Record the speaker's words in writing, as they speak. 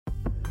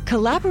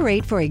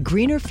Collaborate for a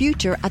greener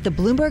future at the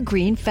Bloomberg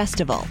Green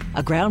Festival,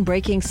 a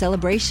groundbreaking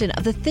celebration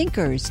of the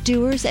thinkers,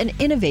 doers, and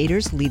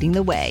innovators leading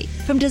the way.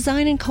 From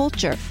design and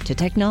culture to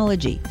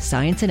technology,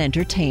 science, and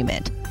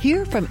entertainment.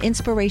 Hear from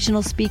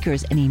inspirational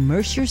speakers and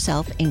immerse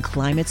yourself in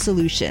climate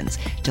solutions.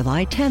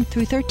 July 10th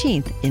through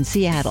 13th in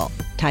Seattle.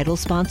 Title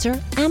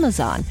sponsor,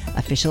 Amazon.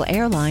 Official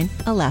airline,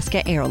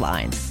 Alaska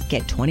Airlines.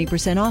 Get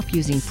 20% off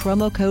using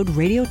promo code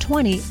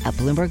radio20 at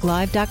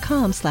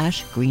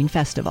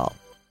bloomberglive.com/greenfestival.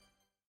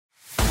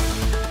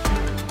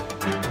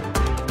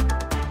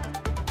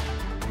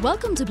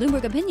 Welcome to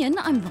Bloomberg Opinion.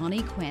 I'm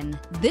Vonnie Quinn.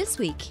 This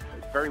week,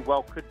 very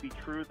well could be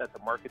true that the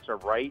markets are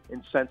right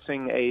in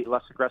sensing a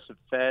less aggressive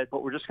Fed,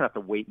 but we're just going to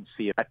have to wait and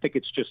see. I think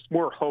it's just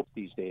more hope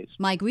these days.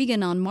 Mike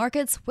Regan on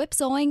markets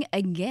whipsawing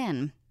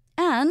again.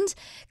 And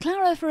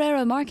Clara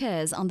Ferreira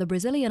Marques on the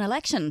Brazilian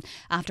election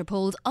after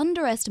polls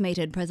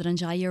underestimated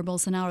President Jair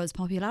Bolsonaro's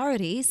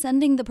popularity,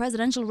 sending the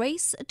presidential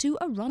race to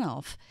a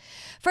runoff.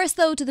 First,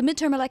 though, to the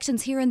midterm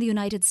elections here in the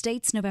United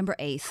States, November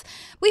 8th.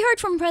 We heard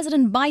from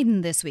President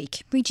Biden this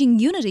week, reaching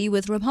unity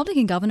with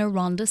Republican Governor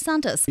Ron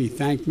DeSantis. He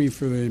thanked me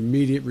for the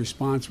immediate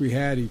response we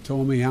had. He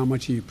told me how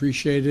much he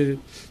appreciated it,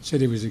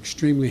 said he was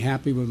extremely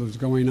happy with what was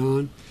going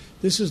on.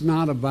 This is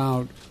not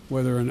about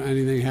whether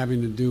anything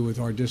having to do with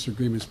our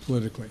disagreements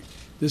politically.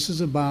 This is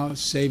about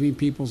saving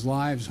people's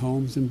lives,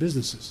 homes, and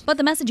businesses. But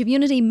the message of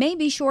unity may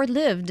be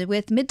short-lived,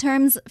 with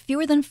midterms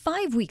fewer than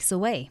 5 weeks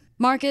away.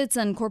 Markets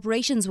and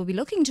corporations will be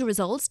looking to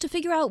results to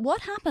figure out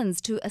what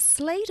happens to a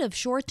slate of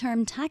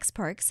short-term tax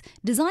perks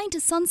designed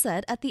to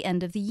sunset at the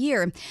end of the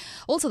year.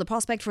 Also, the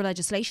prospect for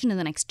legislation in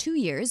the next 2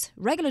 years,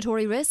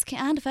 regulatory risk,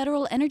 and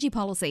federal energy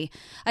policy.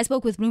 I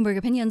spoke with Bloomberg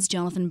Opinion's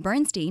Jonathan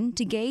Bernstein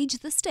to gauge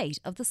the state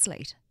of the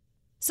slate.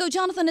 So,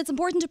 Jonathan, it's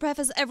important to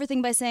preface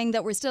everything by saying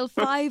that we're still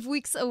 5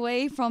 weeks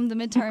away from the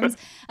midterms,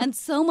 and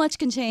so much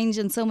can change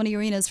in so many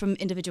arenas, from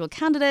individual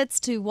candidates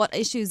to what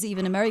issues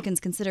even Americans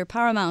consider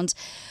paramount.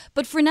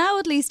 But for now,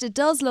 at least, it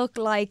does look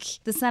like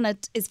the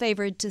Senate is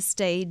favoured to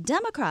stay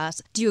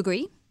Democrat. Do you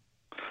agree?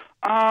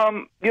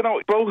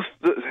 Both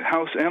the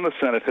House and the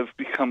Senate have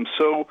become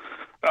so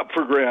up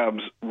for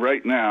grabs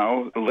right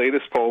now. The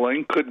latest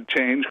polling could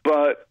change,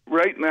 but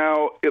right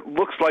now it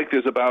looks like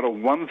there's about a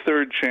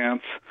 1/3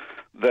 chance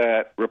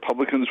that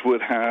Republicans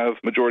would have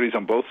majorities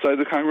on both sides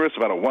of Congress,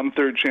 about a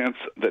 1/3 chance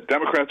that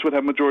Democrats would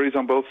have majorities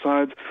on both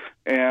sides,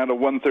 and a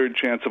 1/3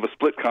 chance of a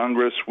split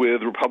Congress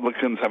with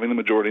Republicans having the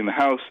majority in the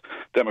House,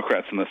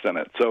 Democrats in the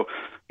Senate. So,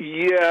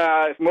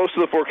 yeah, most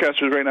of the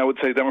forecasters right now would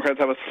say Democrats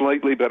have a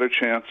slightly better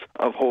chance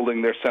of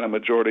holding their Senate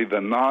majority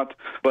than not,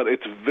 but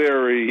it's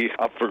very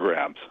up for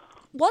grabs.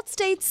 What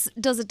states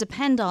does it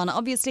depend on?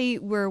 Obviously,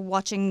 we're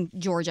watching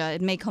Georgia.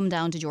 It may come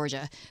down to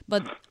Georgia.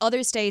 But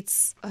other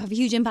states have a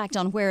huge impact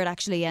on where it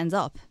actually ends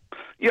up.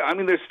 Yeah,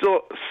 there's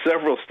still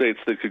several states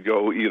that could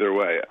go either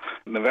way.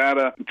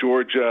 Nevada,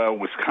 Georgia,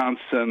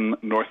 Wisconsin,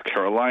 North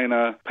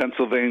Carolina,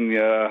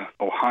 Pennsylvania,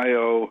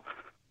 Ohio,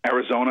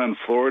 Arizona and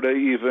Florida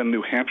even,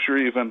 New Hampshire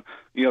even.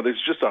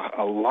 There's just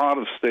a lot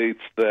of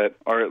states that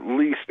are, at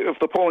least, if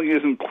the polling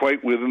isn't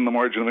quite within the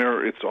margin of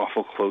error, it's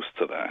awful close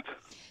to that.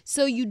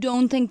 So you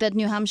don't think that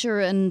New Hampshire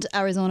and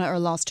Arizona are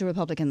lost to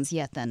Republicans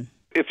yet, then?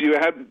 If you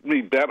had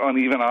me bet on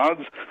even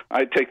odds,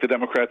 I'd take the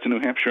Democrats in New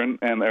Hampshire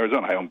and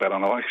Arizona. I don't bet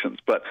on elections.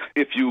 But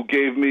if you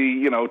gave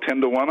me,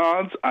 10-1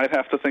 odds, I'd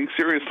have to think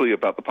seriously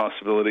about the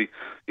possibility,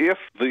 if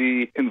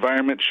the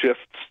environment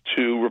shifts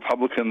to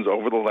Republicans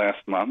over the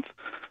last month,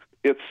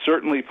 it's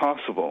certainly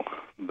possible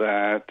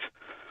that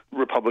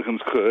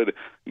Republicans could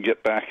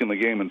get back in the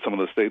game in some of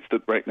the states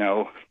that right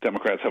now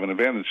Democrats have an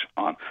advantage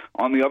on.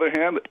 On the other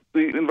hand,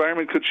 the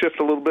environment could shift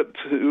a little bit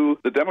to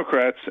the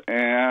Democrats,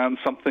 and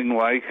something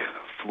like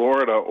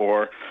Florida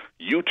or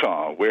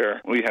Utah,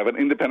 where we have an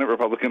independent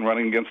Republican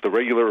running against the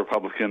regular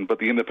Republican, but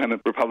the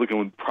independent Republican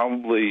would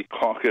probably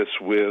caucus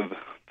with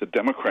the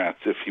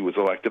Democrats if he was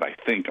elected, I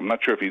think. I'm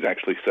not sure if he's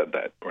actually said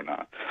that or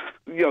not.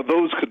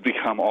 Those could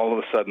become all of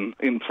a sudden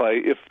in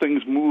play if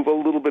things move a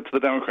little bit to the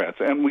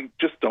Democrats, and we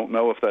just don't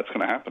know if that's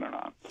going to happen or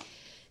not.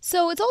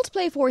 So it's all to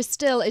play for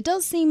still. It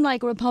does seem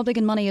like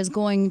Republican money is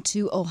going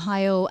to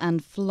Ohio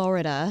and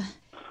Florida.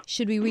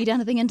 Should we read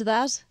anything into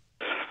that?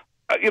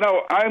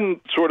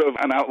 I'm sort of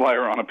an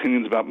outlier on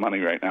opinions about money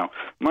right now.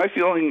 My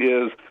feeling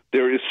is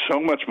there is so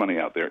much money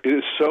out there. It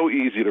is so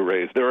easy to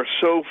raise. There are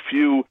so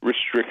few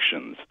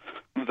restrictions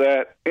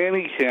that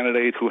any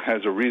candidate who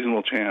has a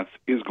reasonable chance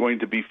is going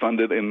to be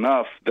funded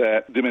enough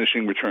that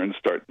diminishing returns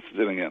start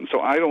sitting in. So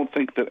I don't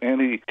think that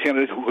any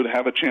candidate who would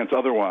have a chance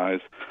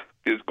otherwise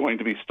is going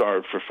to be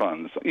starved for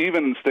funds.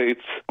 Even in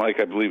states like,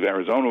 I believe,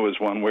 Arizona was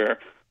one where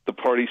the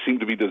party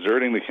seemed to be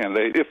deserting the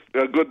candidate. If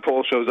a good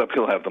poll shows up,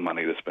 he'll have the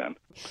money to spend.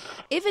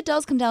 If it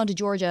does come down to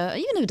Georgia,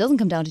 even if it doesn't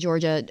come down to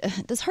Georgia,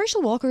 does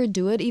Herschel Walker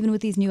do it, even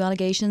with these new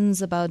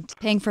allegations about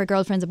paying for a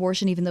girlfriend's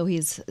abortion, even though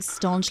he's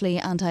staunchly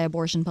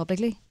anti-abortion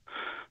publicly?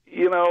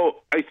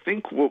 I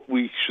think what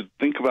we should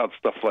think about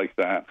stuff like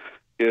that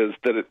is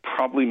that it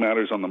probably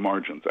matters on the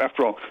margins.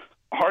 After all,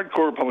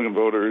 hardcore Republican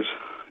voters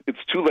it's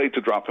too late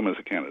to drop him as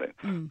a candidate.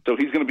 So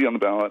he's going to be on the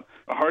ballot.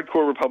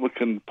 Hardcore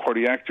Republican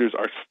Party actors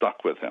are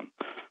stuck with him.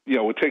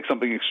 It would take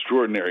something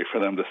extraordinary for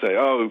them to say,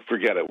 oh,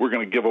 forget it, we're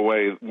going to give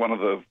away one of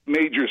the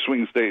major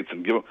swing states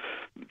and give.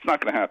 It's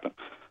not going to happen.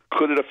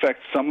 Could it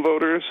affect some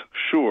voters?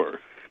 Sure.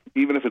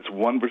 Even if it's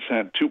 1%,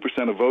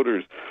 2% of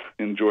voters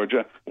in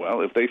Georgia,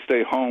 well, if they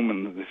stay home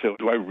and they say,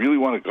 do I really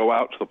want to go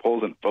out to the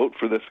polls and vote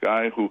for this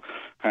guy who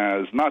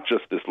has not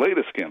just this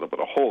latest scandal, but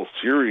a whole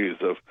series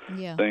of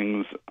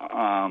things,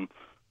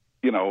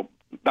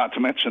 not to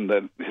mention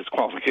that his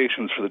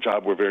qualifications for the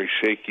job were very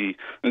shaky,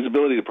 and his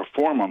ability to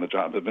perform on the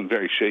job have been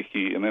very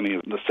shaky in any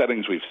of the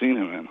settings we've seen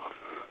him in.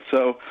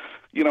 So,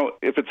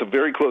 if it's a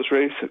very close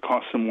race, it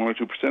costs him 1 or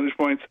 2 percentage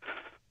points,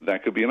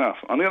 that could be enough.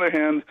 On the other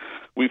hand,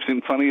 we've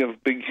seen plenty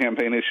of big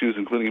campaign issues,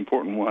 including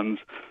important ones,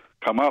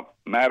 come up,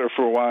 matter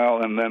for a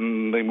while, and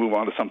then they move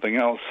on to something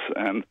else.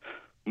 And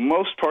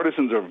most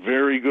partisans are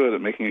very good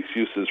at making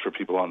excuses for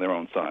people on their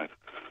own side.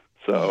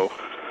 So,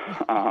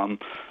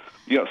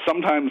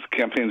 sometimes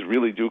campaigns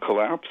really do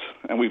collapse.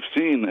 And we've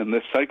seen in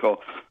this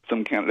cycle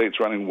some candidates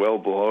running well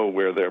below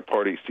where their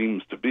party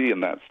seems to be in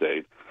that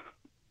state.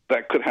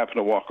 That could happen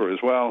to Walker as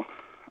well.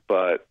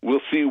 But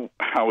we'll see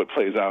how it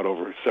plays out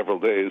over several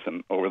days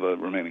and over the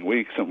remaining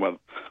weeks, and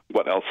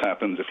what else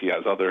happens if he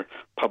has other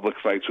public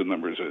fights with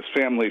members of his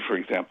family, for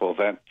example.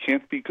 That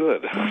can't be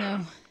good.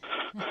 No.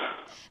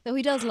 Though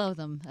he does love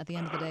them at the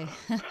end of the day.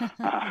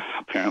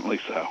 Apparently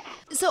so.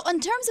 So in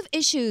terms of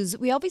issues,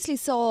 we obviously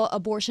saw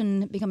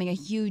abortion becoming a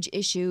huge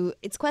issue.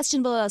 It's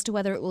questionable as to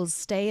whether it will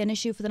stay an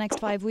issue for the next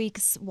 5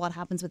 weeks, what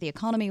happens with the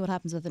economy, what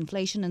happens with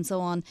inflation and so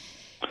on.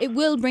 It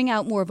will bring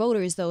out more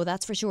voters, though,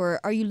 that's for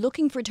sure. Are you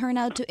looking for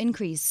turnout to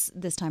increase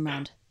this time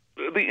round?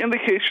 The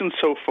indications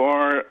so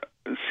far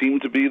seem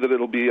to be that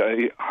it'll be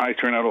a high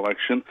turnout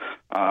election.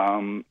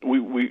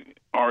 We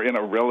are in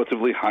a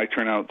relatively high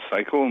turnout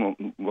cycle in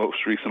the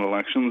most recent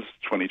elections.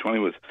 2020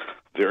 was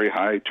a very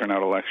high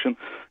turnout election.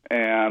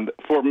 And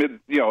for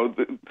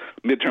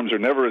midterms are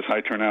never as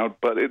high turnout,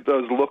 but it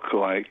does look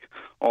like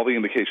all the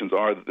indications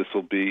are that this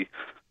will be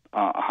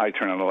a high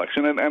turnout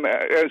election. And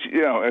as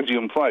you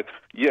implied,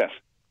 yes,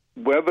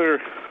 whether,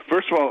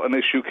 first of all, an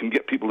issue can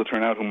get people to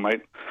turn out who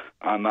might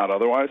not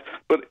otherwise,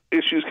 but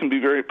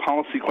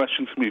policy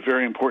questions can be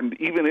very important,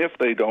 even if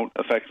they don't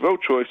affect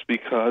vote choice,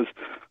 because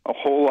a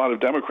whole lot of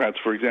Democrats,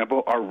 for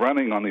example, are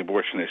running on the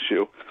abortion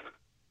issue.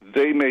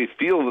 They may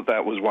feel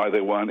that was why they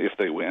won if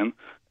they win,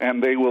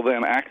 and they will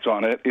then act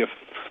on it if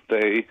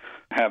they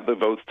have the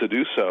votes to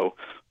do so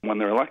when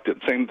they're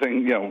elected. Same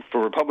thing,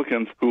 for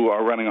Republicans who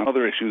are running on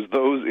other issues.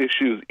 Those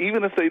issues,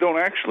 even if they don't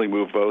actually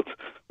move votes,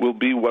 will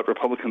be what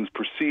Republicans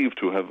perceive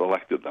to have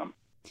elected them.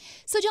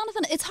 So,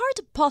 Jonathan, it's hard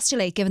to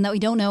postulate given that we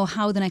don't know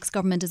how the next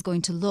government is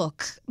going to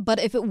look. But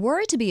if it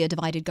were to be a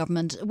divided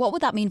government, what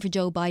would that mean for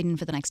Joe Biden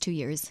for the next 2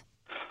 years?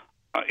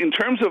 In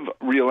terms of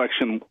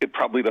re-election, it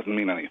probably doesn't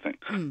mean anything.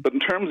 But in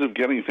terms of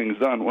getting things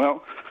done,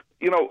 well,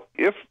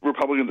 if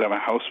Republicans have a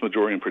House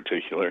majority in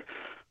particular,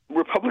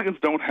 Republicans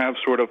don't have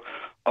sort of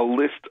a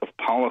list of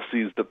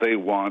policies that they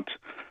want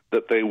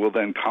that they will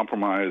then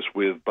compromise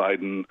with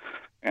Biden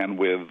and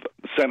with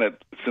the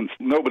Senate, since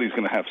nobody's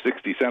going to have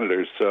 60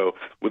 senators. So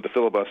with the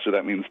filibuster,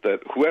 that means that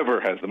whoever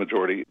has the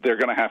majority, they're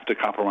going to have to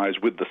compromise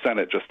with the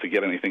Senate just to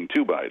get anything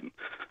to Biden.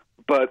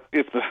 But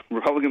if the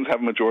Republicans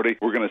have a majority,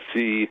 we're going to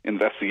see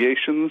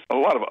investigations, a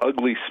lot of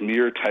ugly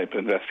smear-type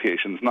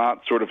investigations,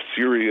 not sort of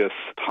serious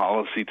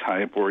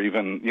policy-type or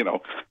even,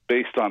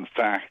 based on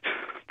fact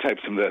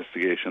types of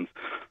investigations.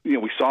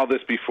 We saw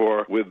this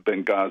before with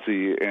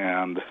Benghazi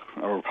and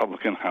a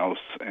Republican House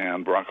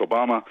and Barack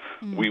Obama.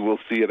 We will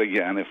see it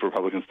again if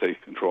Republicans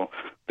take control.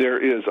 There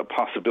is a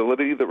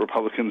possibility that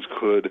Republicans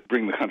could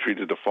bring the country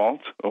to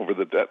default over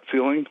the debt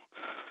ceiling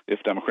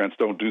if Democrats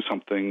don't do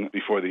something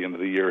before the end of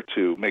the year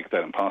to make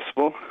that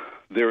impossible.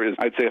 There is,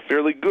 I'd say, a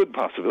fairly good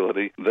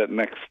possibility that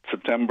next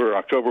September,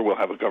 October, we'll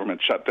have a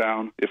government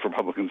shutdown if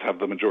Republicans have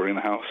the majority in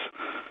the House.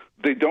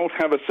 They don't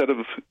have a set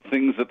of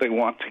things that they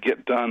want to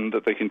get done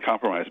that they can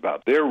compromise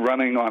about. They're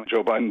running on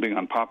Joe Biden being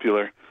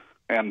unpopular,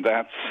 and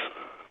that's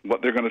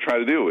what they're going to try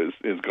to do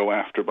is go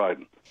after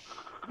Biden.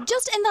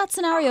 Just in that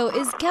scenario,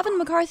 is Kevin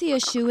McCarthy a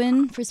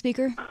shoo-in for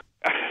Speaker?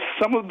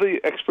 Some of the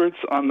experts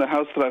on the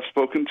House that I've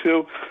spoken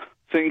to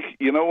think,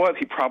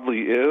 he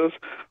probably is,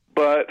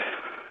 but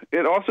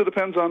it also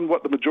depends on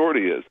what the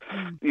majority is.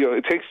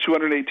 It takes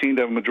 218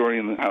 to have a majority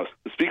in the House.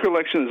 The Speaker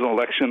election is an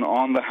election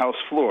on the House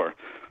floor.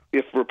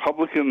 If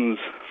Republicans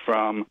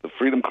from the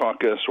Freedom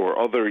Caucus or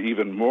other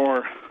even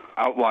more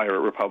outlier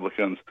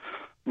Republicans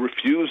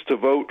refuse to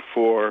vote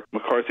for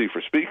McCarthy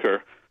for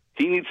Speaker,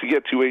 he needs to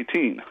get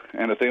 218.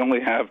 And if they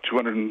only have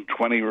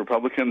 220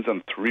 Republicans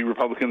and 3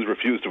 Republicans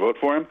refuse to vote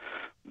for him,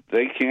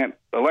 they can't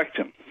elect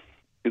him.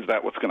 Is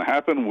that what's going to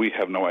happen? We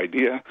have no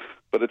idea.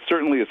 But it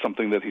certainly is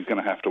something that he's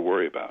going to have to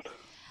worry about.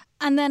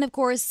 And then, of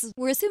course,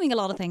 we're assuming a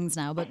lot of things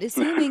now, but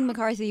assuming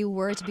McCarthy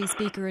were to be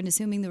Speaker and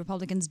assuming the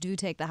Republicans do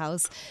take the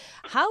House,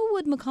 how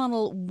would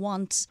McConnell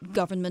want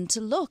government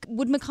to look?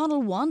 Would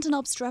McConnell want an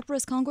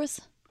obstreperous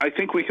Congress? I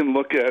think we can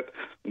look at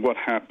what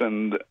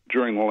happened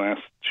during the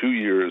last 2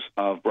 years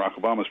of Barack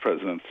Obama's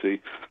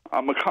presidency.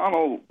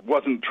 McConnell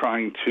wasn't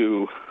trying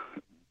to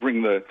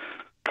bring the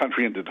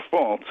country into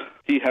default.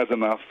 He has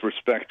enough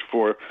respect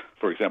for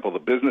example, the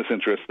business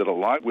interests that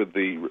align with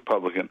the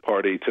Republican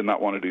Party to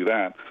not want to do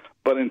that.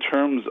 But in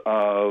terms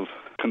of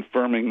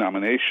confirming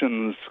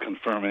nominations,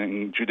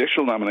 confirming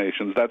judicial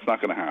nominations, that's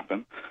not going to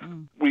happen.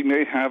 We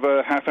may have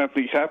a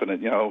half-empty cabinet,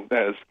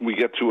 as we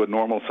get to a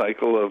normal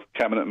cycle of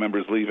cabinet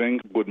members leaving.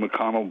 Would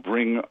McConnell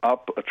bring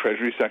up a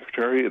Treasury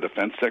Secretary, a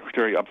Defense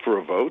Secretary up for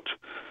a vote?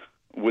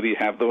 Would he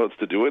have the votes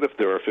to do it if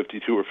there are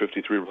 52 or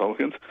 53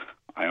 Republicans?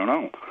 I don't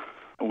know.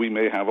 We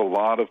may have a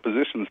lot of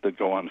positions that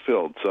go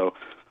unfilled. So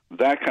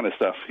that kind of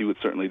stuff he would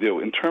certainly do.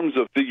 In terms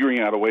of figuring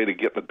out a way to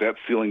get the debt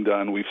ceiling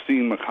done, we've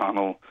seen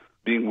McConnell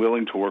being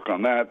willing to work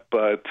on that,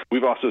 but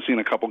we've also seen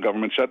a couple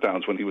government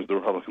shutdowns when he was the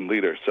Republican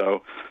leader.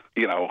 So,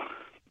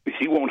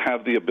 he won't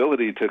have the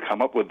ability to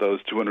come up with those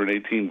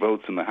 218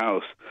 votes in the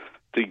House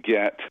to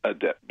get a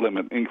debt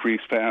limit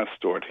increase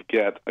passed or to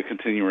get a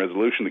continuing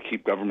resolution to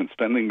keep government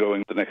spending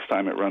going the next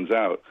time it runs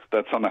out.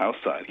 That's on the House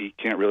side. He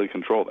can't really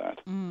control that.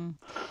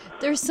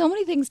 There's so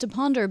many things to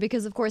ponder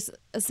because, of course,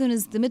 as soon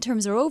as the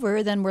midterms are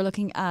over, then we're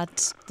looking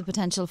at the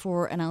potential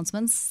for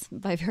announcements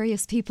by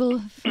various people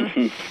for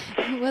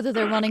whether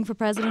they're running for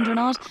president or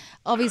not.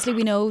 Obviously,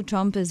 we know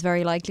Trump is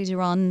very likely to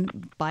run.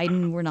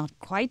 Biden, we're not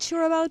quite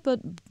sure about, but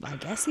I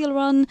guess he'll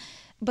run.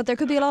 But there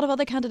could be a lot of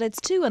other candidates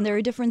too, and there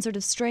are different sort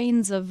of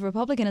strains of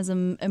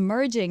republicanism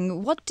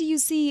emerging. What do you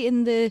see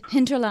in the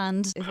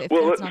hinterland?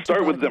 Well, let's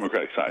start with the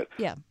Democratic side.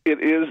 Yeah.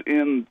 It is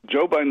in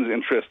Joe Biden's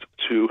interest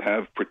to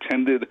have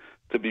pretended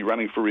to be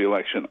running for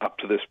re-election up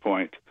to this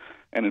point.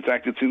 And in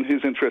fact, it's in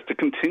his interest to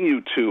continue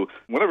to,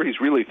 whatever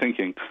he's really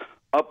thinking,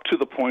 up to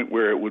the point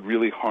where it would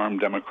really harm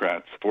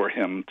Democrats for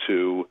him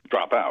to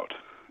drop out.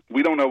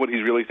 We don't know what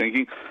he's really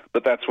thinking,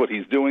 but that's what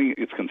he's doing.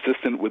 It's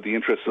consistent with the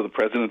interests of the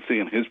presidency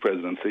and his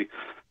presidency.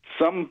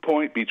 Some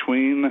point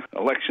between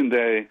Election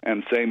Day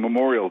and, say,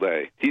 Memorial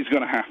Day, he's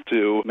going to have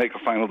to make a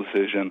final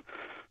decision.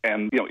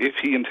 And, if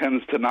he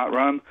intends to not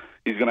run,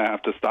 he's going to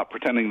have to stop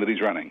pretending that he's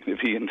running.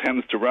 If he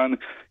intends to run,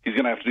 he's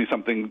going to have to do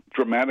something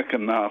dramatic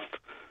enough,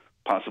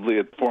 possibly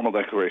a formal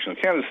declaration of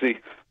candidacy,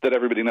 that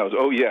everybody knows,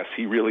 oh, yes,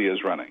 he really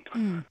is running.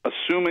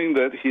 Assuming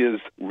that his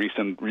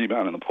recent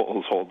rebound in the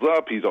polls holds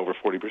up, he's over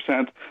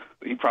 40%,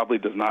 he probably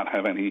does not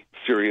have any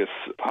serious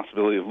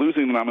possibility of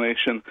losing the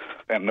nomination,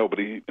 and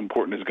nobody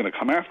important is going to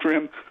come after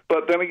him.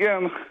 But then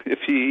again, if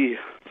he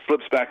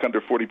slips back under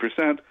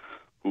 40%,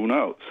 who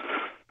knows?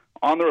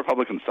 On the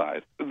Republican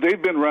side,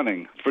 they've been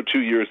running for 2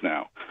 years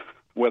now.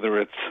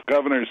 Whether it's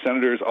governors,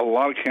 senators, a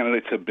lot of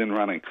candidates have been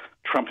running.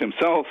 Trump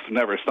himself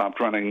never stopped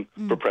running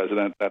for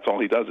president. That's all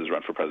he does is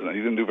run for president.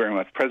 He didn't do very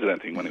much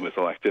presidenting when he was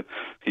elected.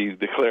 He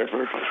declared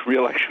for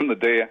re-election the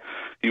day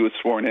he was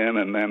sworn in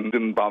and then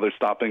didn't bother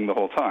stopping the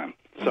whole time.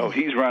 So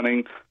he's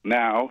running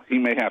now. He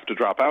may have to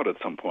drop out at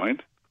some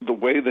point. The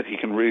way that he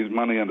can raise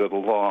money under the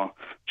law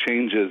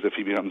changes if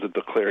he becomes a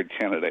declared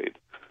candidate.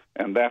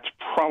 And that's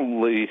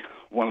probably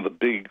one of the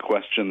big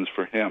questions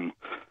for him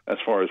as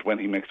far as when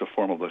he makes a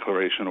formal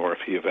declaration or if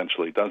he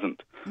eventually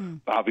doesn't.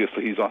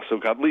 Obviously, he's also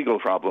got legal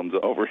problems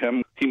over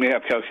him. He may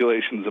have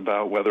calculations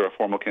about whether a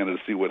formal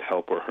candidacy would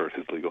help or hurt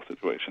his legal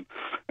situation.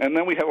 And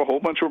then we have a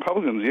whole bunch of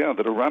Republicans,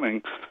 that are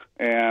running,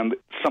 and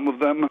some of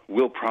them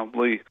will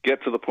probably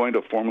get to the point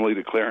of formally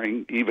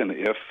declaring even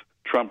if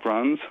Trump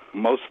runs.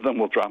 Most of them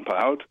will drop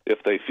out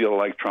if they feel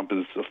like Trump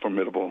is a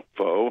formidable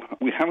foe.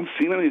 We haven't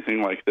seen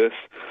anything like this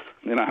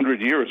in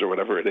 100 years or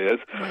whatever it is.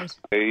 Right.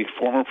 A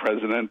former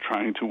president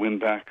trying to win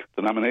back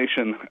the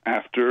nomination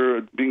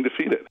after being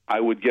defeated. I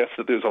would guess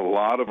that there's a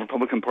lot of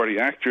Republican Party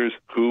actors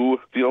who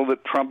feel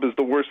that Trump is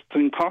the worst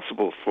thing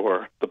possible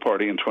for the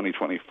party in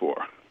 2024.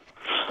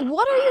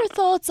 What are your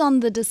thoughts on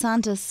the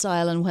DeSantis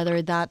style and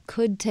whether that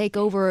could take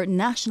over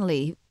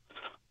nationally?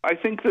 I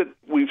think that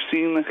we've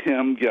seen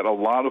him get a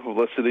lot of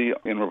publicity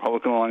in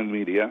Republican-aligned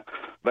media.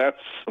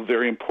 That's a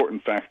very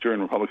important factor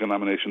in Republican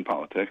nomination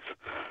politics.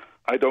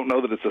 I don't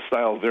know that it's a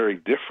style very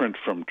different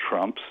from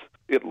Trump's.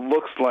 It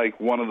looks like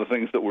one of the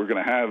things that we're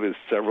going to have is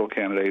several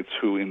candidates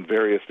who, in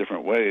various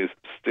different ways,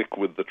 stick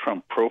with the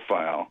Trump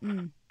profile.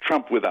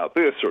 Trump without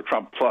this or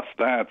Trump plus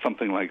that,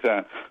 something like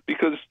that,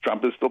 because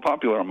Trump is still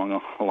popular among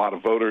a lot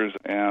of voters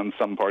and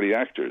some party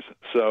actors.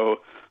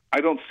 So I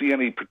don't see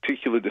any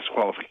particular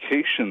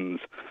disqualifications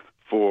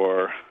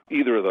for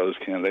either of those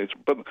candidates,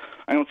 but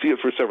I don't see it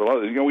for several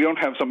others. We don't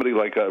have somebody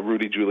like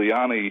Rudy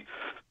Giuliani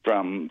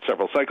from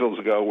several cycles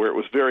ago where it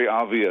was very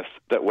obvious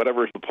that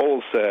whatever the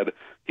polls said,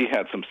 he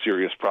had some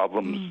serious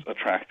problems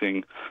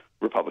attracting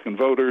Republican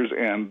voters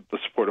and the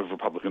support of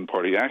Republican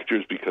Party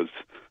actors because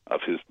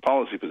of his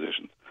policy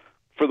positions.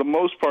 For the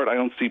most part, I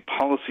don't see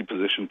policy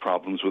position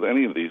problems with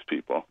any of these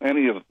people,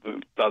 any of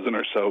the dozen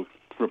or so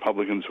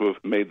Republicans who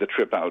have made the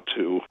trip out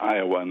to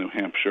Iowa, New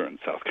Hampshire, and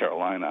South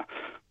Carolina,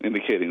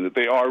 indicating that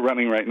they are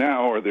running right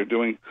now, or they're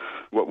doing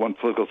what one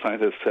political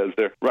scientist says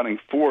they're running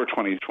for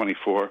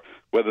 2024.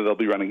 Whether they'll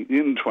be running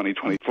in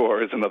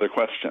 2024 is another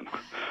question.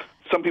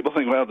 Some people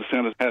think, well,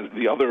 DeSantis has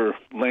the other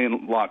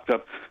lane locked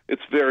up.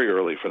 It's very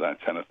early for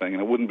that kind of thing,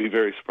 and it wouldn't be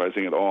very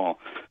surprising at all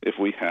if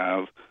we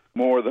have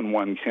more than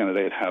one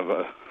candidate have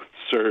a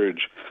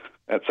surge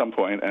at some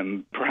point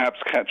and perhaps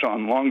catch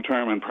on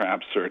long-term and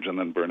perhaps surge and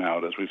then burn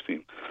out, as we've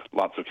seen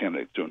lots of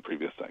candidates do in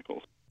previous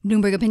cycles.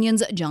 Bloomberg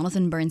Opinion's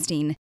Jonathan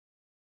Bernstein.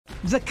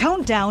 The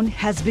countdown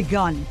has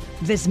begun.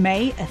 This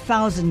May,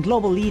 1,000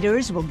 global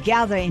leaders will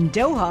gather in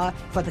Doha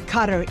for the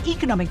Qatar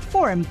Economic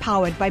Forum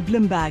powered by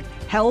Bloomberg,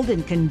 held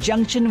in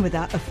conjunction with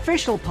our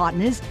official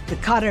partners, the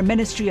Qatar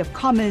Ministry of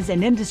Commerce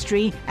and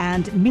Industry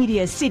and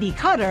Media City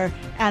Qatar,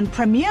 and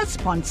premier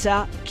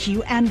sponsor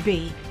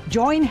QNB.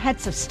 Join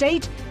heads of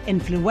state,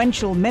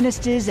 influential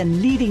ministers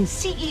and leading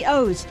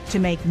CEOs to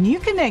make new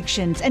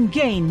connections and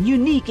gain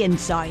unique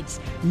insights.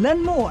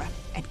 Learn more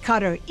at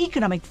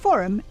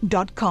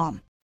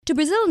QatarEconomicForum.com. To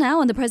Brazil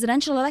now and the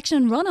presidential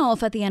election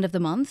runoff at the end of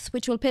the month,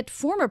 which will pit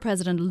former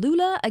President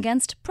Lula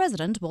against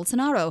President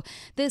Bolsonaro.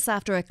 This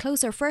after a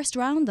closer first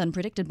round than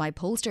predicted by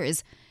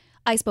pollsters.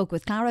 I spoke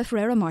with Clara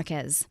Ferreira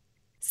Marquez.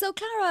 So,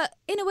 Clara,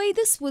 in a way,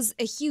 this was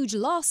a huge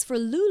loss for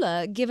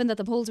Lula, given that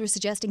the polls were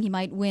suggesting he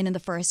might win in the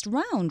first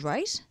round,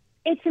 right?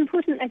 It's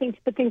important, I think,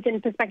 to put things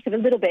in perspective a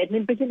little bit. I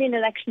mean, Brazilian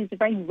elections are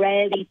very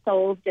rarely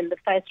solved in the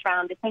first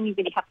round. It's only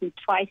really happened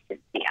twice since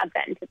the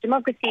advent of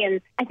democracy. And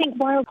I think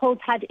while polls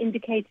had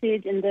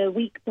indicated in the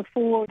week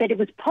before that it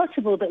was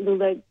possible that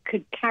Lula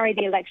could carry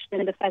the election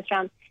in the first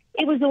round,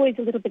 it was always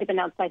a little bit of an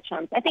outside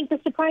chance. I think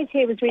the surprise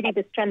here was really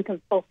the strength of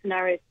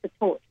Bolsonaro's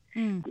support. I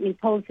mean,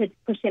 polls had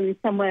pushed him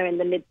somewhere in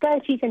the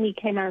mid-30s and he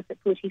came out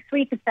at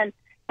 43%.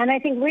 And I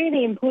think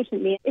really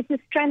importantly, it's the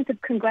strength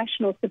of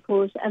congressional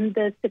support and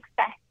the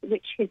success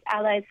which his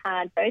allies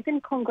had, both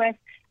in Congress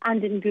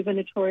and in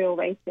gubernatorial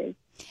races.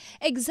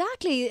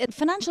 Exactly.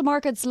 Financial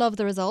markets love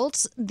the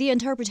results. The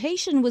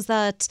interpretation was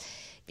that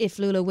if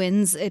Lula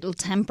wins, it'll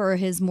temper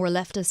his more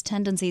leftist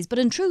tendencies. But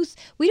in truth,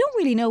 we don't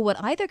really know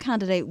what either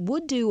candidate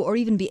would do or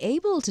even be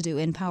able to do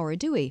in power,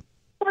 do we?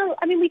 Well,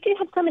 I mean, we do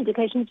have some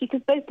indications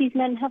because both these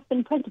men have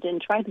been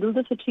president, right?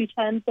 Lula for 2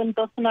 terms and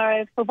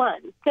Bolsonaro for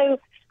 1. So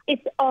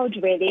it's odd,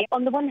 really.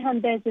 On the one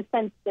hand, there's a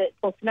sense that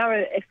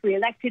Bolsonaro, if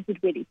re-elected,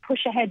 would really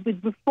push ahead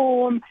with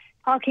reform,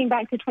 harking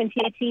back to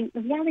 2018.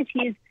 The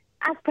reality is,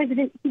 as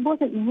president, he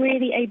wasn't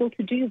really able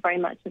to do very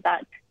much of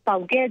that.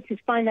 Paulo Guedes, his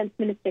finance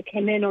minister,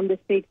 came in on this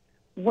big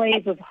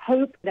wave of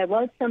hope. There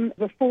was some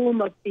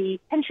reform of the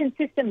pension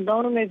system,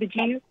 long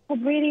overdue,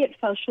 but really it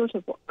fell short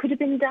of what could have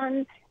been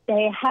done.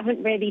 They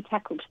haven't really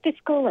tackled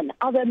fiscal and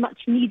other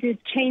much-needed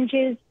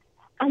changes,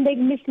 and they've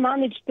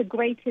mismanaged the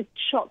greatest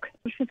shock,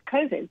 which was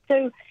COVID.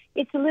 So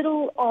it's a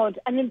little odd.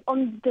 And then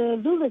on the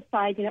Lula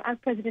side, as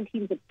president, he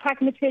was a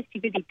pragmatist.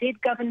 He really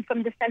did govern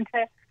from the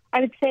center.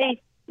 I would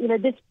say,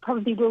 this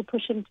probably will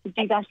push him to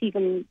do that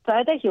even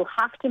further. He'll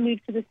have to move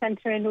to the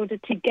center in order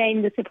to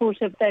gain the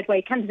support of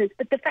third-way candidates.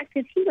 But the fact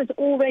is, he was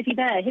already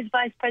there. His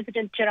vice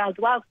president, Geraldo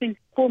Alckmin,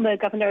 former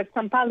governor of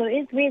São Paulo,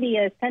 is really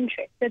a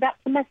centrist. So that's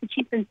the message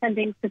he's been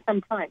sending for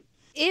some time.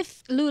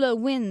 If Lula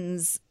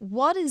wins,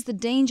 what is the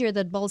danger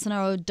that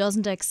Bolsonaro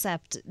doesn't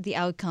accept the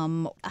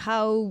outcome?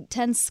 How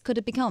tense could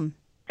it become?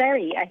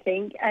 Very, I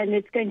think, and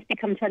it's going to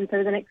become tense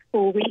over the next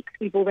 4 weeks.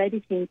 We've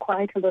already seen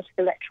quite a lot of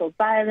electoral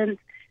violence.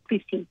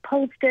 We've seen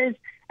pollsters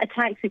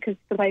attacked because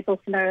of the way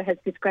Bolsonaro has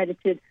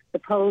discredited the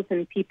polls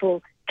and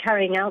people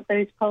carrying out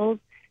those polls.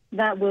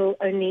 That will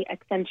only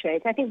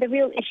accentuate. I think the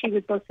real issue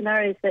with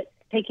Bolsonaro is that,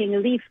 taking a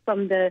leaf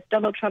from the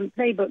Donald Trump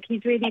playbook,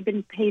 he's really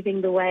been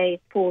paving the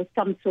way for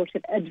some sort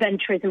of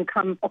adventurism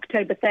come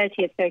October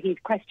 30th. So he's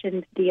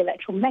questioned the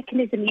electoral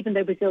mechanism, even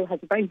though Brazil has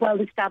a very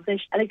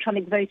well-established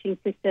electronic voting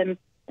system.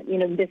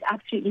 There's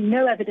absolutely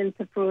no evidence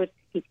of fraud.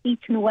 He's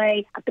eaten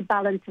away at the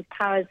balance of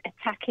powers,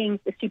 attacking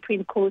the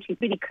Supreme Court. He's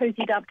really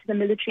cozied up to the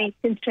military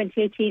since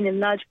 2018 in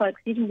large part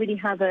because he didn't really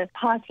have a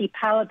party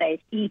power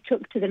base. He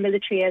took to the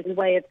military as a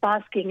way of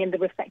basking in the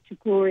reflected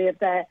glory of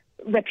their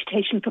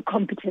reputation for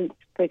competence.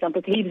 For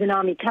example, if he was an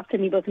army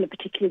captain, he wasn't a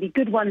particularly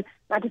good one.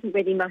 That doesn't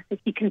really matter.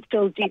 He can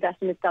still do that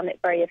and has done it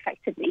very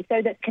effectively.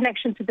 So the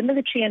connections with the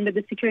military and with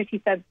the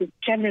security services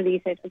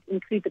generally, so to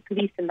include the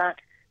police in that,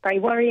 very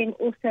worrying.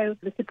 Also,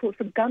 the support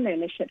for gun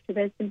ownership. So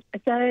there's been a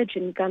surge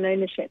in gun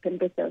ownership in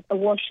Brazil, a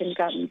wash in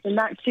guns. And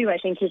that, too, I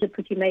think, is a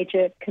pretty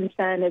major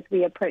concern as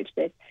we approach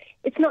this.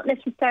 It's not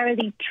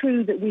necessarily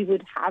true that we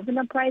would have an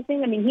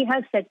uprising. I mean, he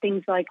has said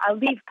things like, I'll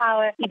leave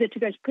power either to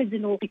go to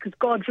prison or because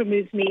God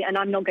removes me and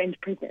I'm not going to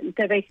prison.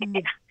 So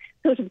basically,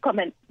 sort of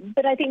comment.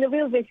 But I think the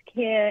real risk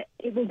here,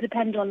 it will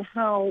depend on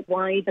how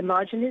wide the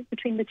margin is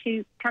between the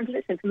two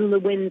candidates. If Lula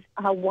wins,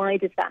 how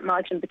wide is that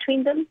margin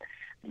between them?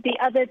 The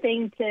other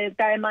thing to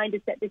bear in mind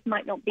is that this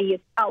might not be an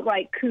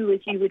outright coup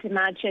as you would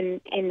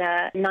imagine in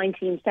a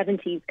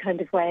 1970s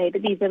kind of way,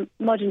 but these are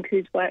modern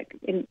coups work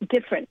in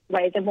different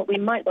ways, and what we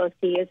might well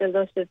see is a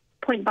lot of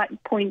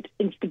point-by-point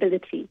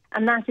instability,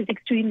 and that is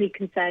extremely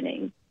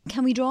concerning.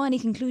 Can we draw any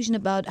conclusion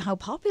about how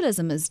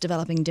populism is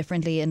developing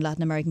differently in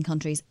Latin American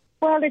countries?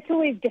 Well, it's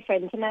always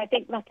different. And I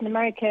think Latin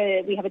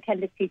America, we have a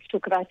tendency to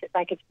talk about it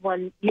like it's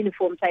one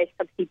uniform place,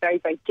 obviously very,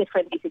 very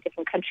different. These are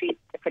different countries,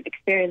 different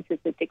experiences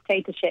with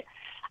dictatorship.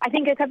 I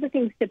think a couple of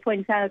things to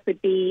point out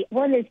would be,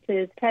 one is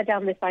to tear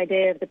down this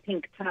idea of the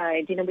pink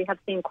tide. We have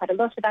seen quite a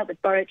lot of that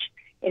with Boric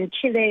in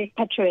Chile,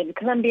 Petro in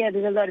Colombia.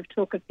 There's a lot of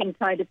talk of pink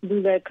tide if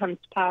Lula comes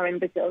to power in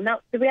Brazil.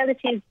 Now, the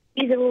reality is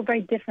these are all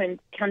very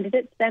different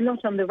candidates. They're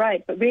not on the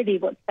right, but really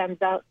what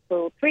stands out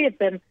for three of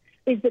them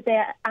is that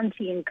they're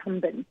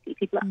anti-incumbency.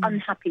 People are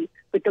unhappy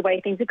with the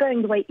way things are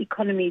going, the way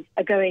economies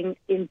are going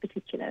in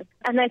particular.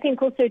 And I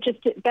think also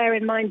just to bear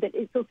in mind that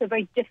it's also a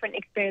very different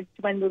experience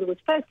to when Lula was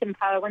first in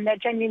power, when there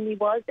genuinely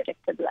was a shift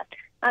to the left.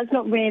 That's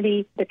not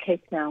really the case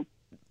now.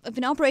 I've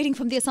been operating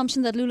from the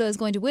assumption that Lula is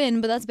going to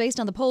win, but that's based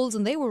on the polls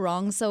and they were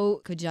wrong.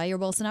 So could Jair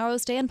Bolsonaro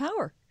stay in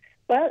power?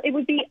 Well, it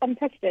would be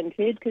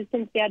unprecedented because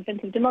since the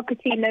advent of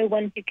democracy, no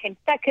one who came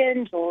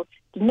second or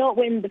did not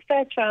win the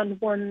first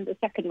round won the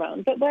second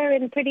round. But we're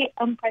in pretty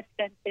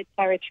unprecedented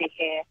territory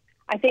here.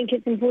 I think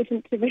it's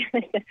important to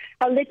realize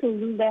how little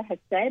Lula has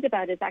said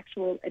about his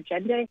actual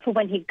agenda for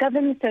when he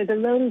governs. So the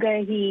longer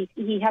he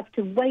has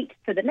to wait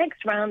for the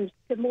next round,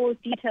 the more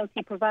details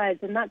he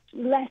provides. And that's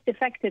less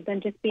effective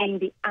than just being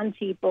the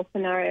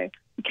anti-Bolsonaro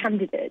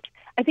candidate.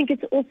 I think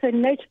it's also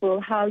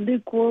notable how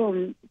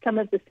lukewarm some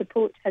of the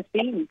support has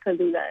been for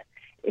Lula.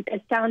 It's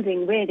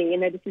astounding, really.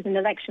 This is an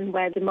election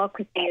where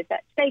democracy is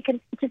at stake, and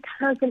it just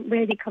hasn't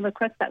really come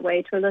across that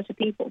way to a lot of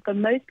people. For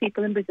most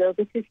people in Brazil,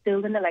 this is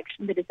still an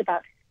election that is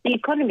about the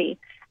economy.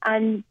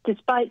 And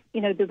despite,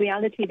 the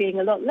reality being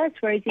a lot less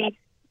rosy,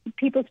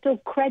 people still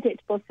credit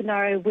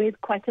Bolsonaro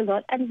with quite a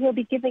lot, and he'll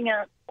be giving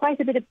out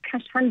quite a bit of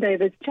cash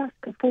handovers just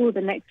before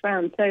the next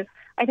round. So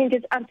I think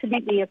it's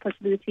absolutely a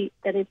possibility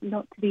that is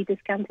not to be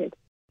discounted.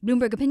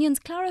 Bloomberg Opinion's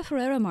Clara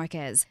Ferreira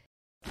Marquez.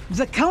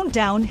 The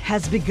countdown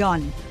has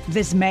begun.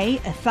 This May,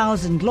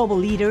 1,000 global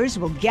leaders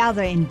will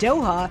gather in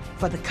Doha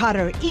for the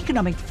Qatar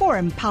Economic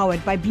Forum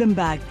powered by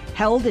Bloomberg,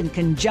 held in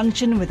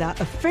conjunction with our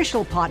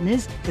official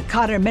partners, the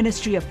Qatar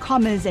Ministry of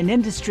Commerce and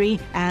Industry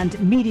and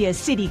Media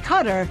City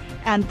Qatar,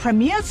 and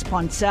premier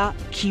sponsor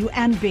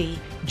QNB.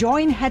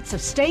 Join heads of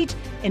state,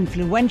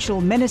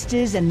 influential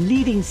ministers and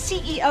leading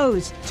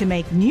CEOs to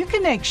make new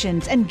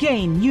connections and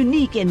gain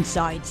unique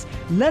insights.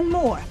 Learn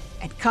more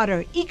at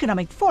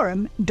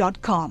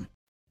QatarEconomicForum.com.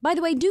 By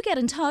the way, do get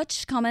in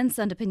touch. Comments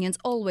and opinions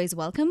always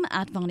welcome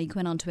at Vonnie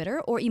Quinn on Twitter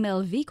or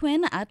email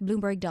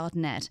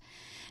vquinn@bloomberg.net.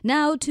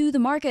 Now to the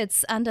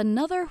markets and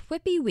another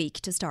whippy week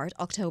to start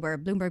October.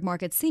 Bloomberg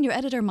Markets senior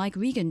editor Mike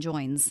Regan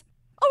joins.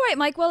 All right,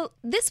 Mike. Well,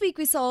 this week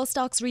we saw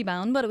stocks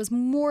rebound, but it was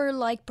more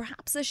like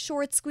perhaps a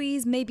short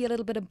squeeze, maybe a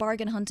little bit of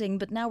bargain hunting.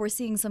 But now we're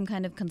seeing some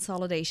kind of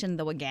consolidation,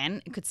 though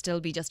again, it could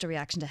still be just a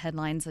reaction to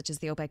headlines such as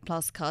the OPEC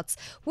Plus cuts.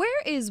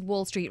 Where is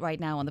Wall Street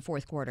right now on the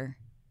fourth quarter?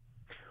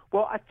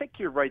 Well, I think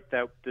you're right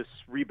that this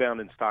rebound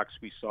in stocks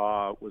we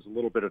saw was a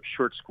little bit of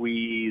short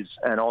squeeze,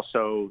 and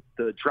also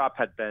the drop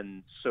had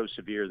been so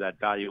severe that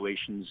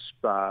valuations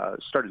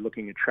started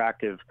looking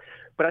attractive.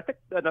 But I think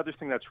another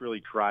thing that's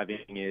really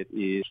driving it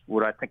is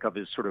what I think of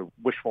as sort of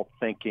wishful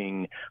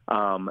thinking,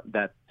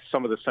 that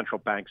some of the central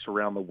banks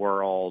around the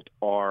world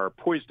are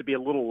poised to be a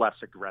little less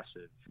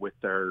aggressive with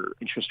their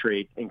interest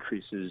rate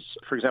increases.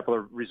 For example,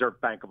 the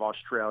Reserve Bank of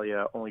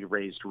Australia only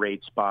raised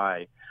rates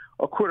by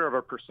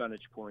 0.25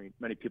 percentage point.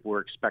 Many people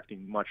were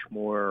expecting much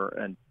more.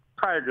 And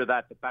prior to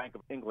that, the Bank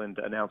of England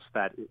announced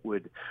that it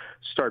would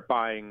start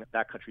buying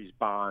that country's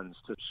bonds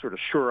to sort of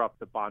shore up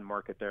the bond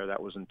market there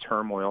that was in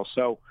turmoil.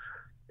 So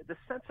the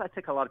sense I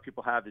think a lot of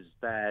people have is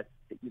that,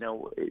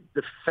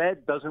 the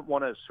Fed doesn't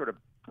want to sort of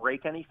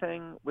break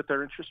anything with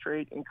their interest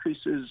rate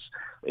increases.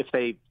 If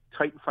they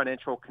tighten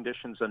financial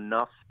conditions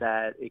enough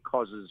that it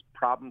causes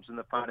problems in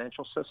the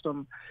financial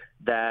system,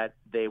 that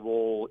they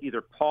will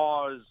either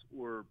pause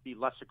or be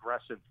less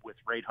aggressive with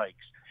rate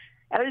hikes.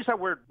 And I use that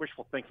word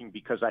wishful thinking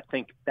because I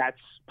think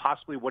that's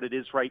possibly what it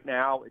is right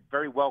now. It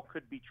very well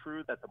could be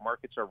true that the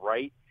markets are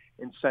right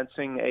in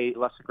sensing a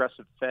less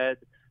aggressive Fed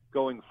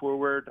going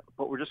forward,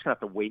 but we're just going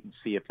to have to wait and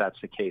see if that's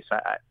the case.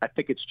 I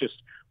think it's just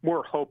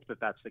more hope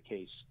that that's the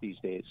case these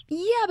days.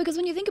 Yeah, because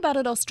when you think about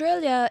it,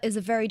 Australia is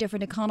a very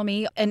different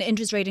economy. An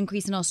interest rate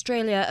increase in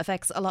Australia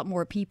affects a lot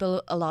more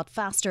people a lot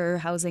faster.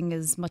 Housing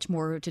is much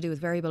more to do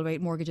with variable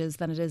rate mortgages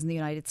than it is in the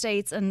United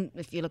States. And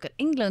if you look at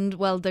England,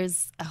 well,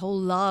 there's a whole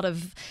lot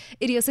of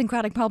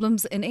idiosyncratic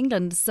problems in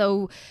England.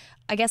 So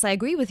I guess I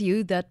agree with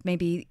you that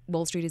maybe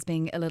Wall Street is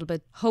being a little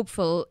bit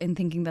hopeful in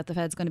thinking that the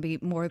Fed's going to be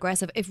more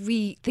aggressive. If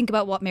we think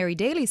about what Mary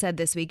Daly said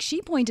this week,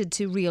 she pointed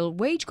to real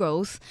wage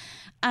growth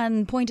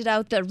and pointed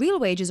out that real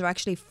wages are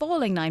actually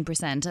falling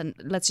 9%. And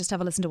let's just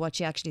have a listen to what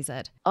she actually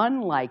said.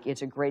 Unlike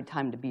it's a great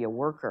time to be a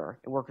worker,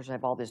 workers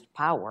have all this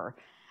power,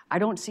 I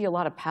don't see a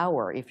lot of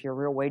power if your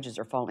real wages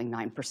are falling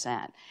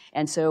 9%.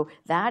 And so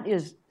that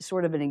is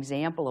sort of an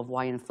example of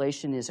why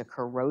inflation is a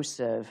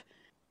corrosive.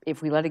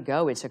 If we let it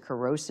go, it's a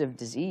corrosive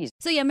disease.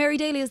 So yeah, Mary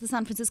Daly is the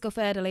San Francisco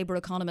Fed, a Labour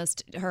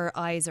economist. Her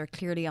eyes are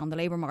clearly on the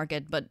labour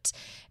market. But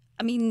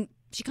I mean,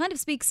 She kind of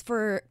speaks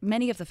for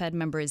many of the Fed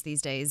members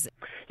these days.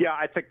 Yeah,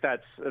 I think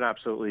that's an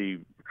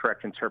absolutely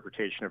correct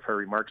interpretation of her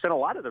remarks, and a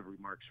lot of the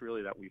remarks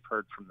really that we've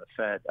heard from the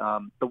Fed.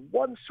 The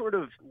one sort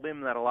of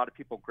limb that a lot of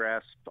people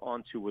grasped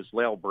onto was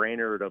Lael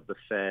Brainerd of the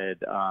Fed,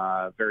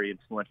 very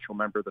influential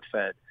member of the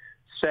Fed,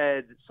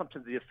 said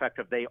something to the effect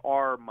of they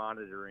are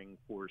monitoring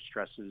for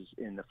stresses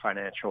in the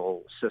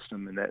financial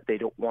system and that they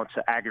don't want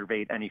to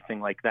aggravate anything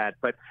like that.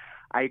 But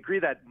I agree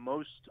that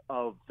most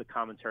of the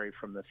commentary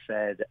from the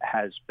Fed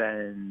has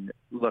been,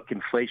 look,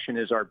 inflation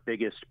is our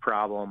biggest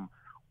problem.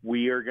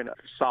 We are going to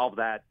solve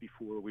that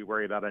before we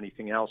worry about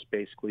anything else,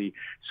 basically.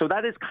 So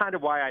that is kind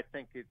of why I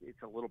think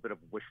it's a little bit of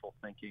wishful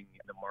thinking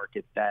in the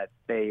market that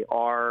they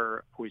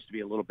are poised to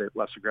be a little bit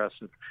less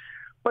aggressive.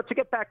 But to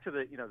get back to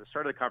the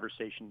start of the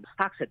conversation,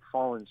 stocks had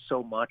fallen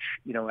so much.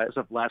 As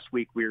of last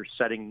week, we were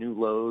setting new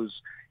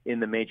lows in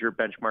the major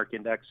benchmark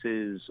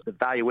indexes. The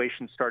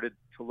valuation started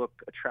to look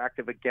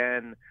attractive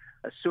again,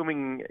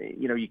 assuming,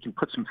 you can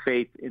put some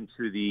faith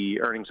into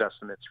the earnings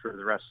estimates for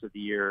the rest of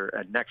the year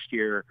and next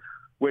year,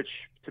 which,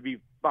 to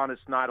be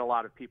honest, not a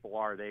lot of people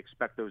are. They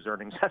expect those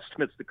earnings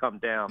estimates to come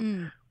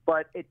down.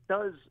 But it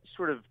does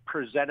sort of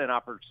present an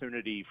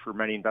opportunity for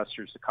many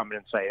investors to come in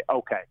and say,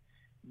 okay,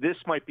 this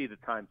might be the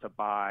time to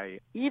buy,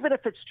 even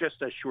if it's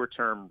just a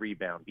short-term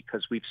rebound,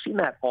 because we've seen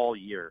that all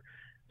year.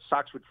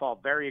 Stocks would fall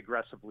very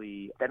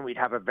aggressively, then we'd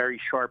have a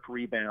very sharp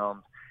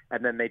rebound,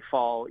 and then they'd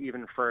fall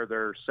even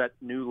further, set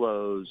new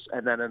lows,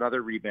 and then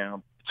another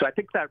rebound. So I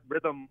think that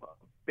rhythm of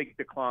big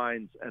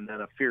declines and then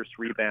a fierce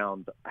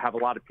rebound have a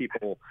lot of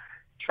people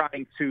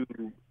trying to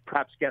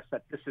perhaps guess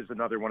that this is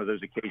another one of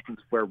those occasions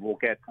where we'll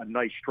get a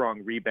nice,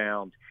 strong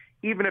rebound.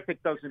 Even if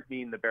it doesn't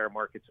mean the bear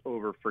market's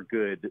over for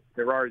good,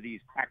 there are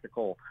these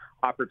tactical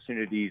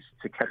opportunities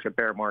to catch a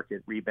bear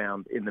market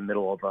rebound in the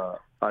middle of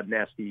a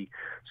nasty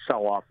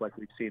sell-off like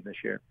we've seen this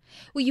year.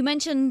 Well, you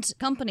mentioned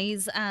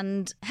companies,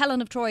 and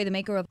Helen of Troy, the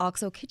maker of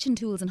OXO kitchen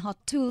tools and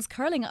hot tools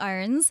curling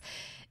irons,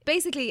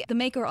 basically the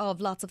maker of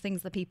lots of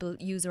things that people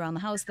use around the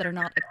house that are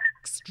not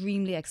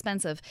extremely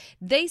expensive.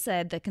 They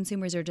said that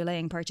consumers are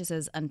delaying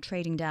purchases and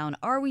trading down.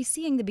 Are we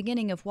seeing the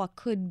beginning of what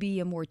could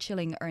be a more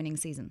chilling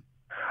earnings season?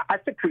 I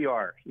think we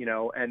are,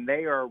 and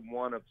they are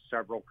one of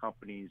several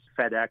companies,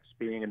 FedEx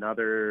being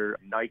another,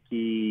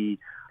 Nike,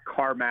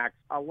 CarMax.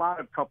 A lot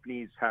of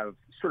companies have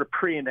sort of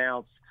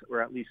pre-announced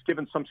or at least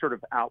given some sort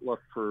of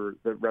outlook for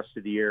the rest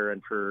of the year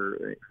and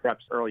for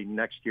perhaps early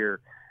next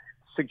year,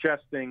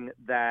 suggesting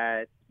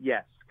that,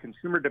 yes,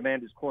 consumer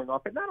demand is cooling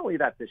off. And not only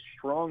that, this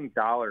strong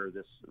dollar,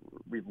 this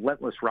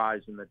relentless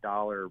rise in the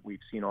dollar we've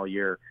seen all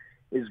year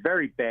is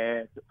very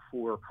bad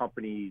for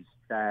companies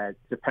that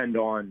depend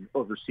on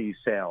overseas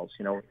sales.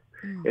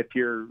 If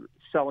you're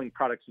selling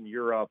products in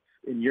Europe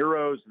in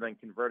euros and then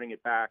converting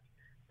it back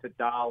to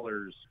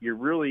dollars, you're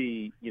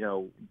really,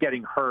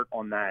 getting hurt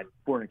on that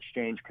foreign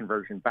exchange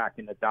conversion back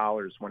into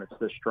dollars when it's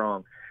this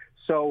strong.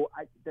 So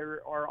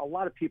there are a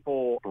lot of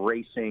people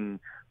bracing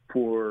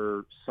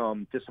for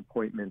some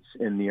disappointments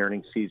in the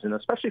earnings season,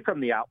 especially from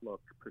the outlook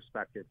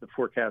perspective, the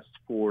forecasts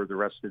for the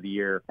rest of the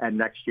year and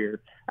next year.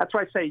 That's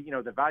why I say,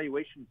 the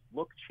valuations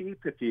look cheap.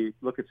 If you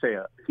look at, say,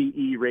 a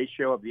PE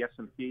ratio of the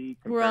S&P.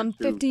 We're on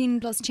 15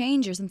 plus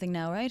change or something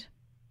now, right?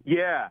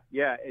 Yeah.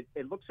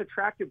 It looks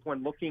attractive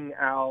when looking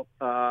out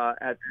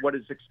at what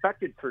is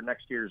expected for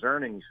next year's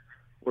earnings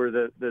or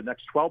the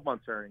next 12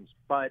 months earnings.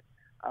 But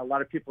a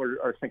lot of people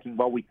are thinking,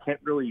 well, we can't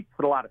really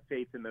put a lot of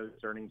faith in those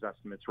earnings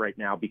estimates right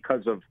now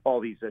because of all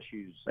these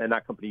issues. And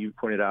that company you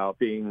pointed out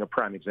being a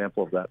prime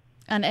example of that.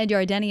 And Ed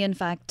Yardeni, in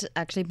fact,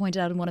 actually pointed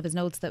out in one of his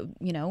notes that,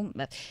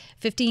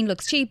 15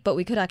 looks cheap, but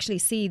we could actually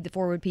see the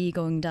forward PE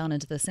going down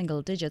into the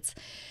single digits.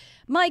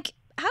 Mike,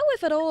 how,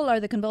 if at all, are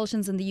the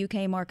convulsions in the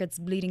UK markets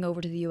bleeding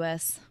over to the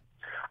US?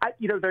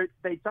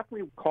 They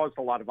definitely caused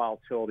a lot of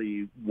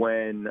volatility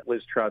when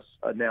Liz Truss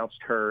announced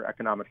her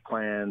economic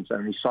plans,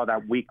 and we saw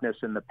that weakness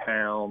in the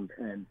pound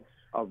and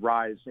a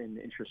rise in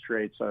interest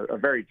rates, a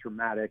very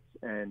dramatic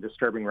and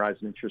disturbing rise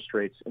in interest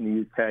rates in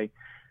the UK.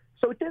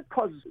 So it did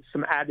cause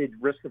some added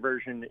risk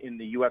aversion in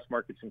the U.S.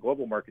 markets and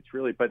global markets,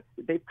 really, but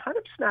they've kind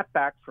of snapped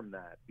back from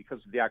that because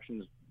of the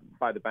actions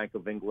by the Bank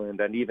of England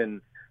and even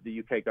the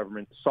UK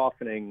government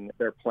softening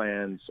their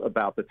plans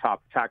about the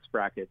top tax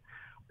bracket.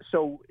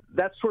 So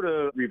that sort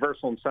of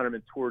reversal in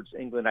sentiment towards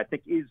England, I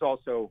think, is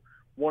also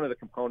one of the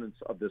components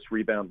of this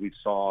rebound we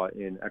saw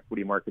in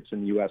equity markets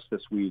in the U.S.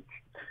 this week.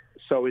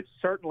 So it's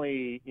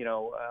certainly,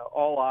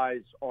 all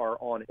eyes are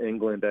on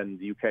England and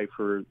the UK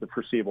for the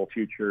foreseeable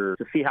future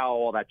to see how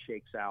all that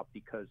shakes out,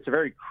 because it's a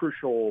very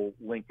crucial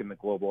link in the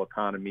global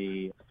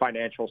economy,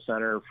 financial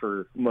center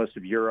for most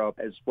of Europe,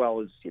 as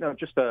well as,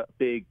 just a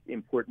big,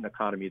 important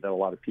economy that a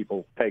lot of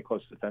people pay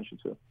close attention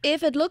to.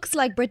 If it looks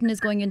like Britain is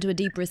going into a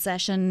deep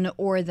recession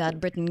or that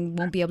Britain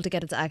won't be able to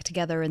get its act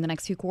together in the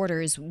next few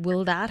quarters,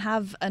 will that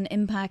have an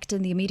impact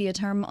in the immediate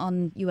term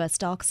on US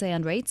stocks, say,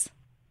 and rates?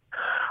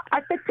 I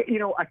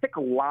think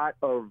a lot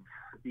of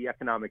the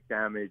economic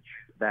damage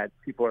that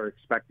people are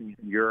expecting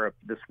in Europe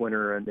this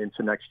winter and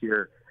into next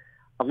year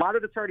A lot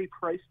of it's already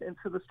priced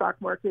into the stock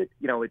market.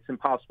 It's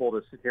impossible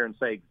to sit here and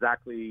say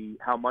exactly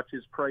how much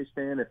is priced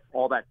in if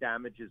all that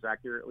damage is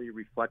accurately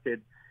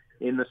reflected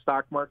in the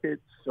stock market.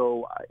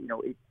 So,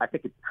 I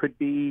think it could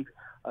be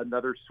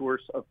another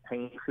source of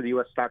pain for the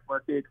U.S. stock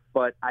market,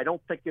 but I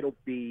don't think it'll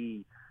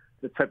be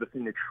the type of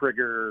thing to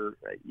trigger,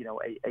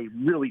 a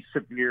really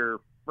severe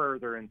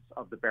furtherance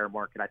of the bear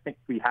market. I think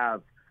we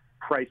have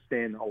priced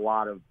in a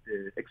lot of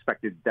the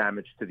expected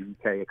damage to the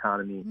UK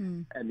economy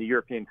and the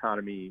European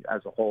economy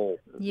as a whole.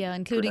 Yeah,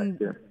 including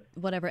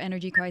whatever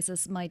energy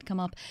crisis might come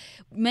up.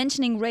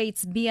 Mentioning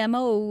rates,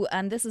 BMO,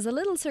 and this is a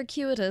little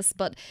circuitous,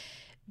 but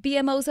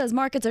BMO says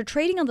markets are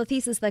trading on the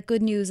thesis that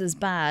good news is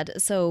bad.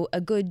 So a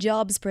good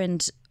jobs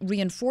print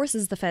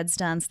reinforces the Fed's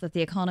stance that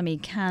the economy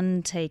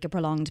can take a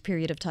prolonged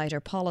period of tighter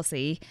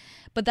policy.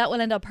 But that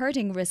will end up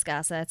hurting risk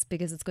assets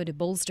because it's going to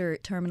bolster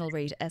terminal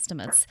rate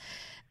estimates.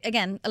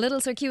 Again, a little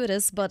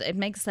circuitous, but it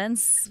makes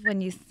sense when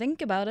you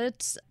think about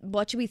it.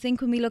 What should we think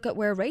when we look at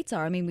where rates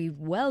are? I mean, we've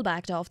well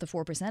backed off the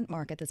 4%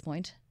 mark at this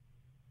point.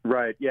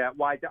 Right. Yeah.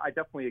 Well, I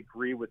definitely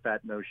agree with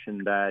that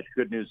notion that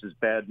good news is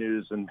bad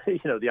news. And,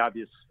 the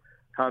obvious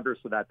converse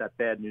of that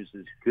bad news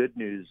is good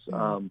news.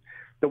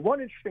 The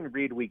one interesting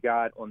read we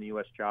got on the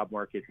U.S. job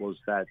market was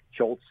that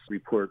JOLTS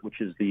report, which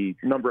is the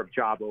number of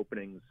job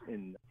openings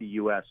in the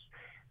U.S.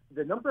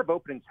 The number of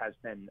openings has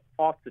been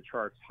off the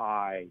charts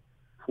high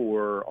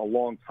for a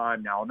long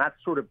time now. And that's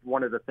sort of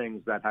one of the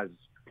things that has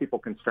people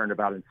concerned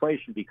about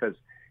inflation, because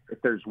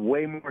if there's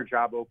way more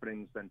job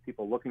openings than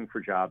people looking for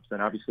jobs,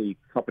 then obviously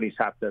companies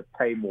have to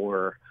pay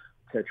more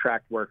to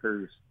attract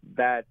workers.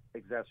 That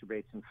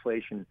exacerbates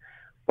inflation.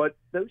 But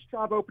those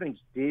job openings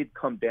did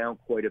come down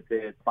quite a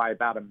bit, by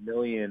about 1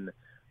 million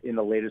in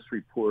the latest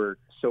report.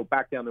 So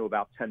back down to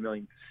about 10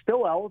 million.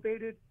 Still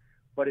elevated,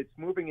 but it's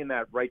moving in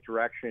that right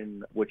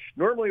direction, which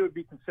normally would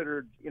be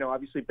considered,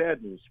 obviously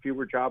bad news,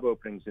 fewer job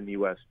openings in the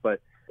U.S. But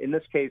in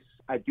this case,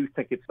 I do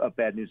think it's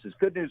bad news is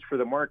good news for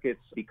the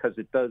markets, because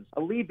it does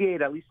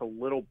alleviate at least a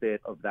little bit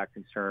of that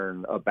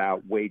concern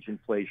about wage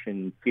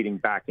inflation feeding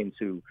back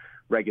into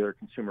regular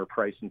consumer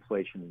price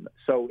inflation.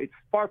 So it's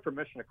far from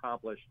mission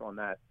accomplished on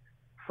that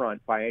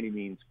front by any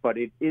means, but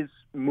it is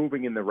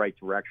moving in the right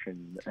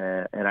direction.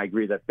 And I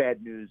agree that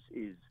bad news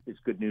is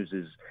good news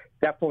is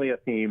definitely a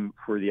theme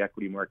for the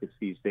equity markets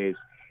these days.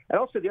 And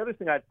also the other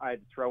thing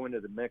I'd throw into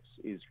the mix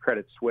is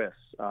Credit Suisse,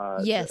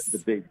 yes, the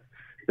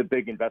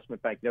big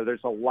investment bank.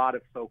 There's a lot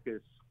of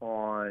focus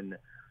on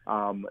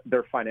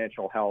their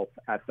financial health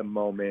at the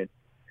moment.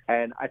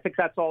 And I think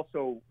that's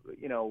also,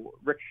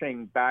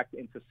 ricocheting back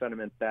into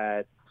sentiment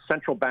that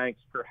central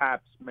banks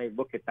perhaps may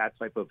look at that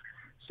type of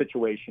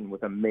situation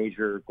with a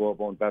major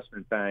global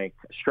investment bank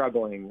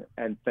struggling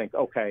and think,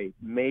 okay,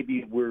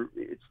 maybe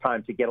it's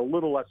time to get a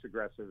little less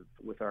aggressive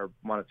with our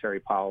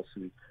monetary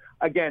policy.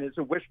 Again, it's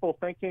a wishful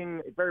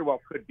thinking. It very well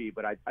could be,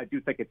 but I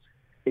do think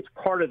it's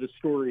part of the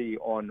story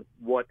on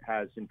what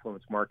has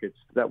influenced markets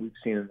that we've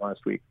seen in the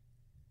last week.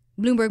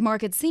 Bloomberg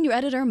Markets Senior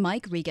Editor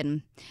Mike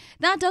Regan.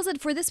 That does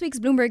it for this week's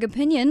Bloomberg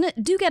Opinion.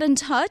 Do get in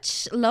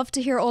touch. Love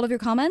to hear all of your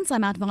comments.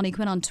 I'm at Vonnie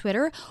Quinn on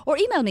Twitter, or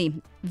email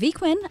me,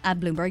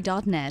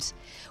 vquinn@bloomberg.net.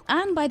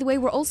 And by the way,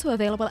 we're also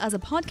available as a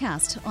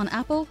podcast on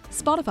Apple,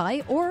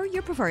 Spotify, or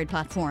your preferred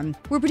platform.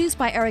 We're produced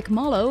by Eric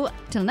Mollo.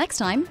 Till next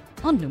time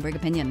on Bloomberg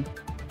Opinion.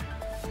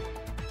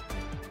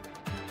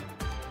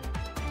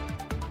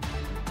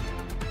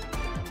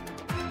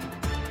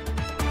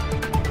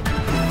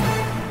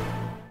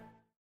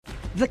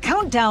 The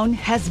countdown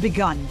has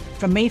begun.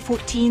 From May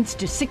 14th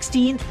to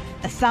 16th,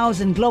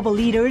 1,000 global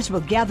leaders will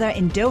gather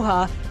in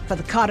Doha for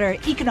the Qatar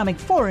Economic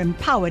Forum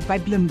powered by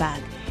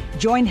Bloomberg.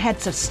 Join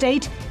heads of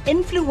state,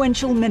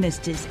 influential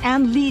ministers,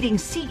 and leading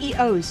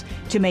CEOs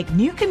to make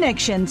new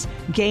connections,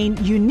 gain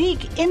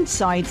unique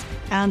insights,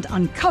 and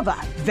uncover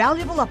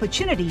valuable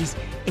opportunities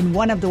in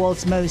one of the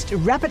world's most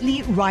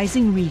rapidly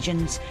rising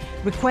regions.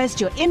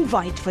 Request your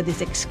invite for this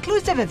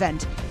exclusive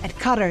event at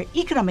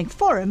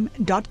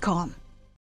QatarEconomicForum.com.